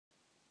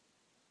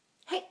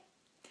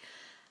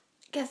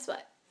guess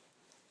what?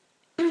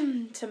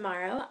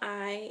 Tomorrow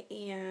I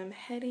am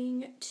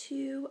heading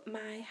to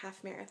my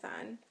half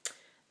marathon,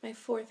 my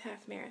 4th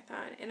half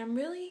marathon, and I'm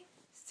really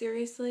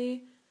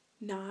seriously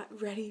not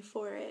ready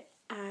for it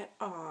at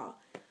all.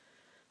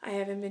 I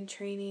haven't been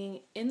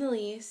training in the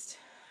least.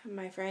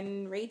 My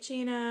friend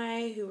Rachie and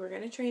I, who were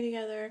going to train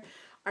together,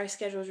 our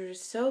schedules were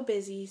just so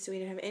busy, so we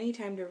didn't have any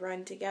time to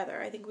run together.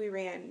 I think we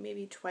ran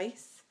maybe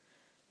twice,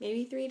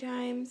 maybe 3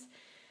 times,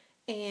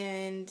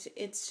 and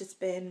it's just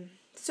been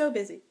so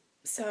busy.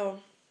 So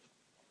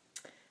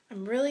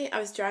I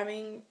was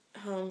driving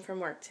home from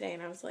work today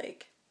and I was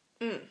like,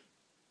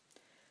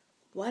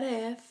 what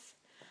if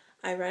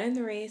I run in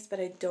the race but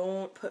I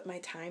don't put my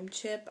time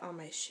chip on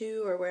my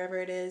shoe or wherever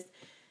it is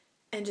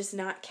and just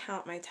not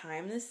count my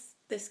time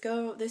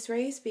this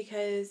race,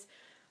 because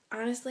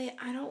honestly,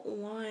 I don't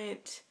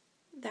want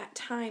that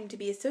time to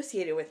be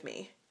associated with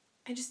me.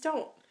 I just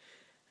don't,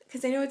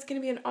 because I know it's going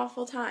to be an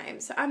awful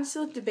time. So I'm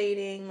still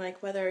debating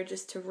like whether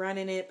just to run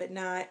in it but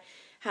not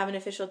have an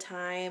official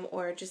time,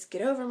 or just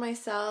get over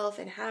myself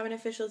and have an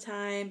official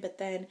time but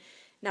then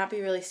not be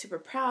really super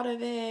proud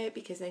of it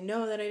because I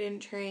know that I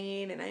didn't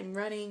train and I'm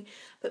running.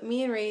 But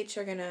me and Rach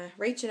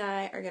and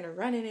I are gonna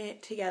run in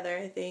it together,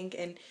 I think,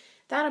 and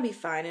that'll be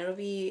fun. It'll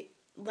be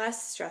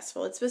less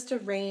stressful. It's supposed to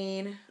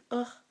rain.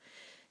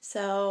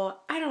 So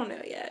I don't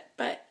know yet,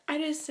 but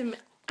I'm just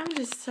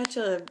such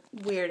a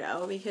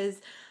weirdo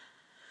because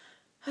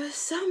I was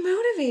so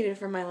motivated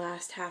for my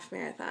last half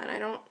marathon. I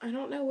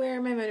don't know where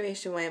my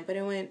motivation went, but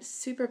it went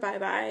super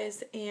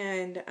bye-byes,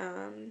 and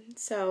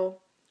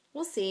so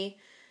we'll see.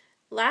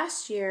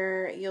 Last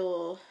year,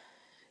 you'll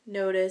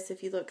notice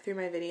if you look through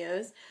my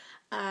videos,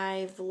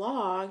 I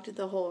vlogged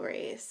the whole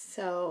race,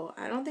 so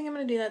I don't think I'm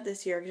going to do that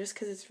this year just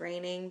because it's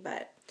raining,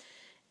 but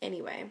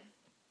anyway.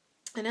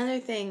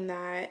 Another thing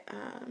that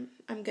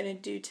I'm going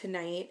to do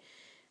tonight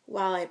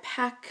while I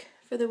pack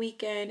for the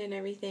weekend and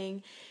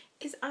everything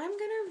is I'm going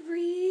to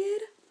read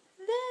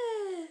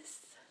this.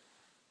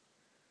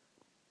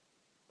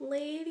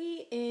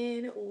 Lady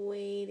in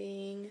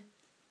Waiting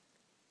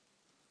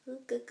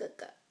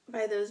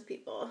by those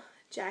people,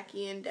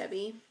 Jackie and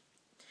Debbie.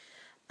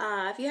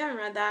 If you haven't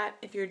read that,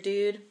 if you're a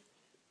dude,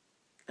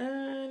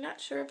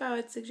 not sure if I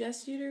would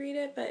suggest you to read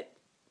it, but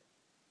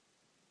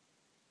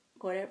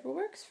whatever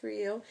works for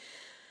you.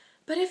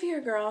 But if you're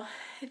a girl,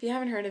 if you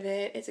haven't heard of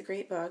it, it's a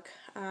great book.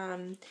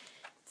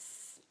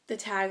 The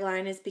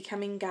tagline is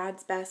Becoming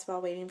God's Best While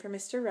Waiting for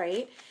Mr.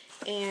 Right.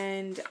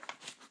 And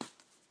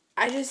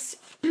I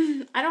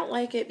don't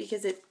like it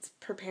because it's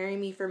preparing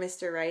me for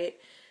Mr. Right.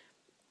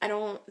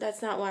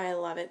 That's not why I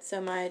love it so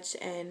much.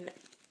 And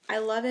I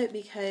love it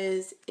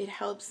because it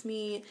helps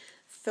me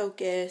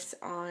focus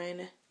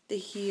on the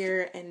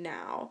here and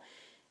now.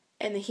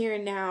 And the here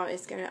and now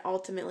is going to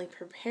ultimately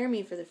prepare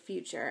me for the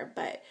future.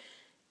 But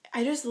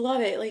I just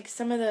love it. Like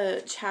some of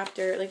the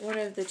chapter, like one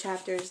of the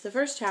chapters, the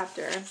first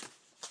chapter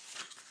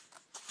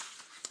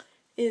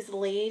is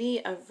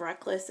Lady of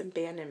Reckless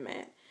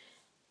Abandonment.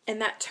 And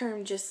that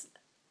term this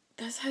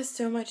has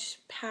so much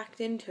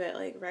packed into it.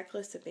 Like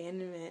reckless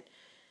abandonment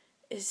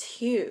is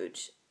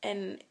huge.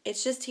 And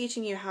it's just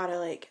teaching you how to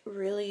like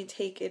really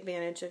take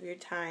advantage of your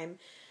time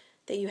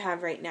that you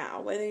have right now.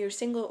 Whether you're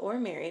single or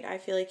married, I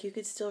feel like you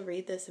could still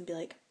read this and be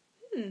like,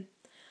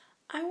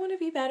 I want to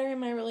be better in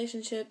my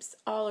relationships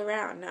all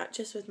around, not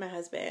just with my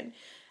husband.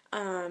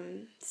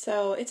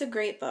 So it's a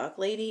great book,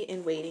 Lady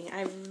in Waiting.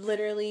 I've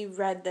literally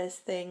read this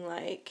thing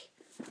like,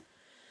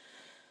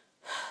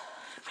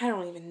 I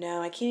don't even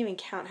know. I can't even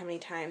count how many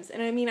times.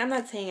 And I mean, I'm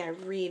not saying I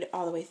read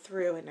all the way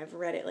through and I've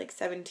read it like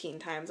 17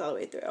 times all the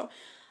way through.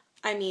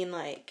 I mean,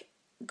 like,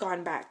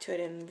 gone back to it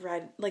and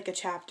read like a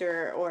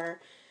chapter or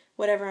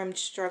whatever I'm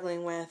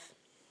struggling with.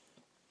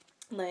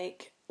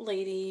 Like,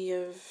 Lady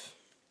of,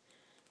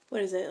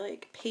 what is it,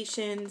 like,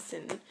 Patience,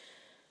 and,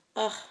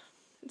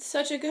 it's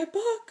such a good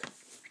book.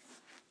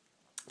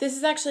 This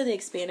is actually the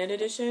expanded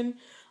edition,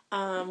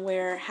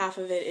 where half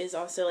of it is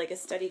also like a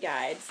study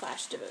guide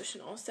 /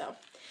 devotional. So,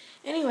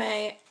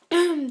 anyway,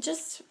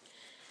 just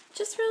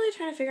really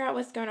trying to figure out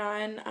what's going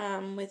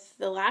on with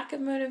the lack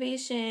of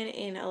motivation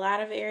in a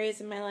lot of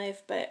areas in my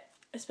life, but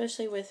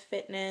especially with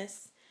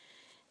fitness.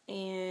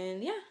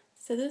 And yeah,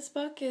 so this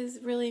book is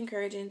really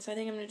encouraging. So I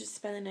think I'm going to just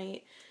spend the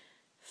night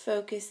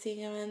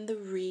focusing on the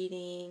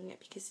reading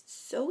because it's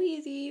so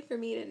easy for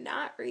me to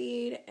not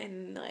read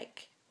and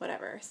like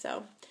whatever.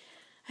 So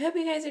I hope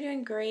you guys are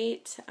doing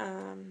great.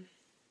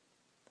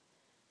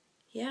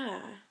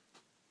 Yeah.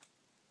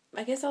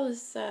 I guess I'll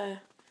just,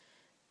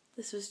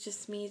 this was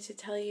just me to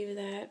tell you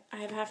that I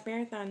have a half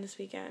marathon this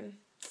weekend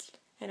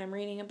and I'm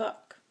reading a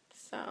book.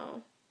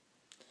 So,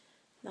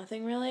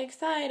 nothing really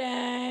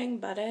exciting,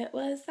 but it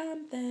was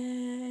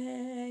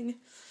something.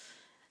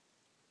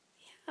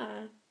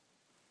 Yeah.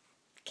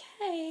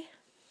 Okay.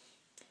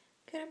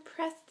 Gonna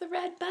press the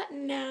red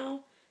button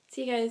now.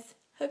 See you guys.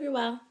 Hope you're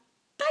well.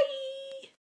 Bye!